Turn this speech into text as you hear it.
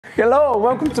Hello,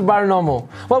 welcome to Bar Normal.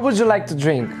 What would you like to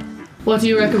drink? What do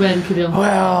you recommend, Kiril?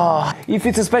 Well, if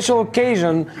it's a special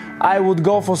occasion, I would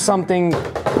go for something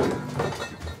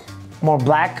more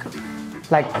black,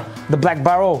 like the Black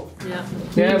Barrel. Yeah.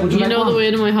 Yeah, would you like know one? the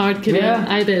way to my heart, Kiril. Yeah.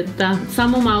 I did that.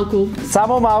 Samo malku.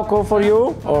 Samo malko for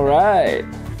you? Alright.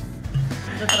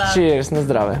 Cheers, na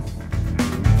zdravie.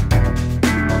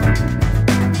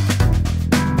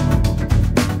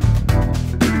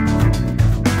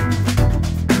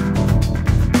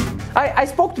 I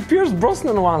spoke to Pierce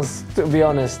Brosnan once, to be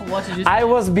honest. What did you say? I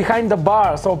was behind the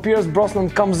bar, so Pierce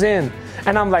Brosnan comes in,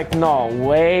 and I'm like, no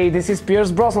way, this is Pierce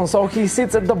Brosnan. So he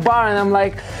sits at the bar, and I'm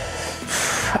like,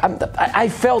 I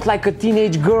felt like a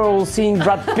teenage girl seeing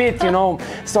Brad Pitt, you know.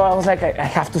 So I was like, I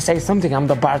have to say something. I'm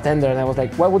the bartender, and I was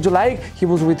like, what would you like? He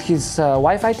was with his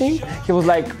wife, I think. He was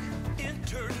like,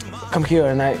 come here,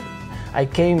 and I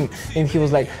came, and he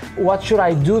was like, what should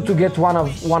I do to get one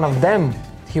of them?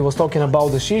 He was talking about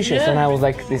the shishas, and I was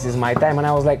like, this is my time. And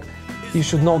I was like, you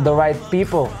should know the right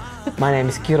people. My name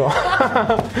is Kiril.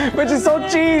 Which is so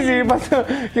cheesy, but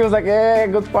he was like, yeah,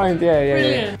 good point, yeah.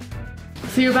 Brilliant.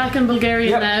 So you're back in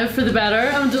Bulgaria now for the better.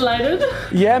 I'm delighted.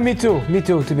 Yeah, me too,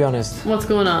 to be honest. What's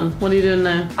going on? What are you doing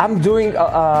now? I'm doing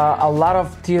a lot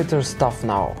of theater stuff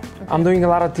now. Okay. I'm doing a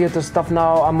lot of theater stuff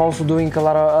now. I'm also doing a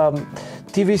lot of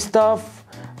TV stuff,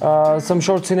 some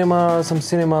short cinema, some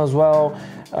cinema as well.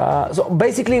 So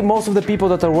basically, most of the people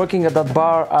that are working at that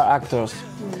bar are actors.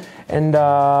 And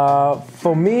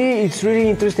for me, it's really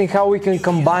interesting how we can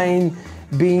combine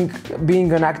being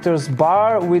an actor's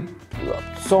bar with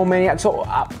so many. So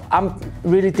I'm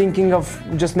really thinking of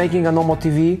just making a normal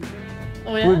TV.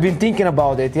 Oh, yeah? We've been thinking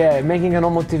about it, yeah, making a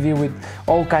normal TV with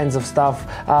all kinds of stuff.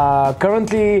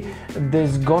 Currently,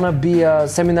 there's gonna be a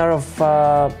seminar of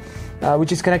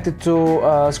which is connected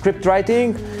to script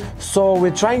writing. So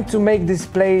we're trying to make this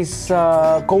place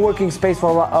co-working space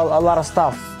for a lot of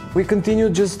stuff. We continue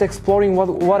just exploring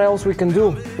what else we can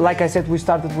do. Like I said, we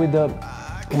started with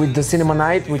the cinema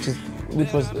night, which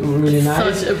was really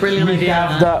nice. Such a brilliant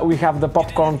idea. We have the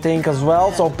popcorn thing as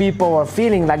well, so people are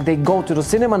feeling like they go to the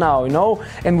cinema now, you know.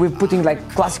 And we're putting like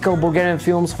classical Bulgarian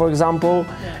films, for example,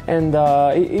 and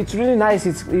it's really nice.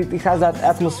 It has that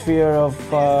atmosphere of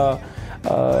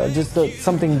just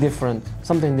something different.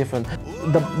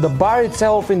 The bar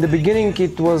itself, in the beginning,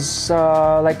 it was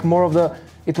like more of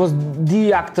it was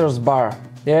the actors' bar.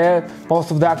 Yeah, most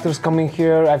of the actors coming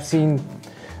here. I've seen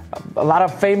a lot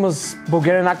of famous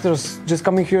Bulgarian actors just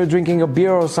coming here drinking a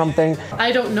beer or something.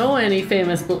 I don't know any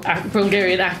famous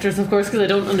Bulgarian actors, of course, because I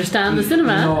don't understand the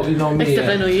cinema. You know me, except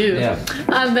I know you. Yeah.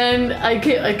 And then I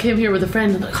came here with a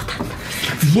friend, and I got that.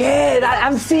 Yeah,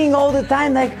 I'm seeing all the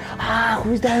time, like,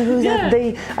 who's that?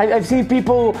 I've seen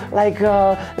people like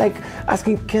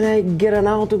asking, can I get an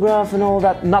autograph and all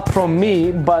that? Not from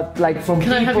me, but like from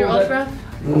people. Can I have your autograph?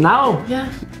 Now? Yeah.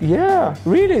 Yeah,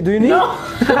 really? Do you need? No.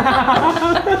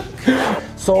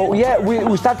 So yeah,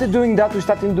 we started doing that. We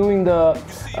started doing the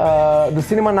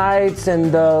cinema nights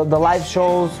and the live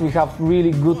shows. We have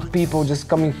really good people just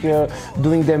coming here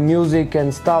doing their music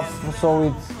and stuff.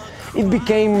 So it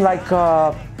became like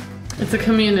it's a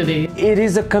community. It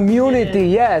is a community,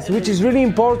 yes, which is really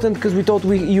important, because we thought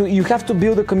you have to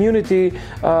build a community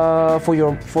for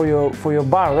your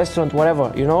bar, restaurant,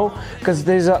 whatever, you know, because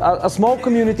there's a small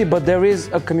community, but there is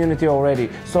a community already.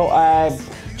 So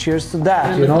cheers to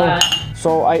that, you know.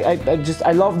 So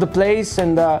I love the place,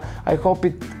 and I hope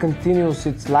it continues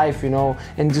its life, you know,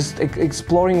 and just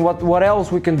exploring what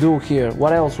else we can do here,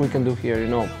 you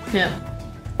know. Yeah.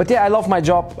 But yeah, I love my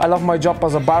job. I love my job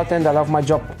as a bartender. I love my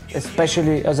job,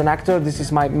 especially as an actor. This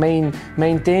is my main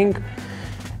thing,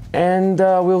 and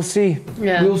we'll see.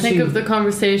 Yeah, think of the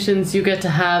conversations you get to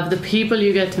have, the people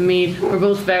you get to meet. We're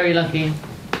both very lucky.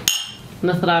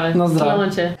 Na zdravie.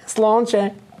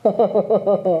 Slonche.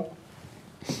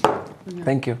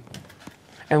 Thank you.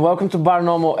 And welcome to Bar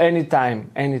Normal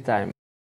anytime.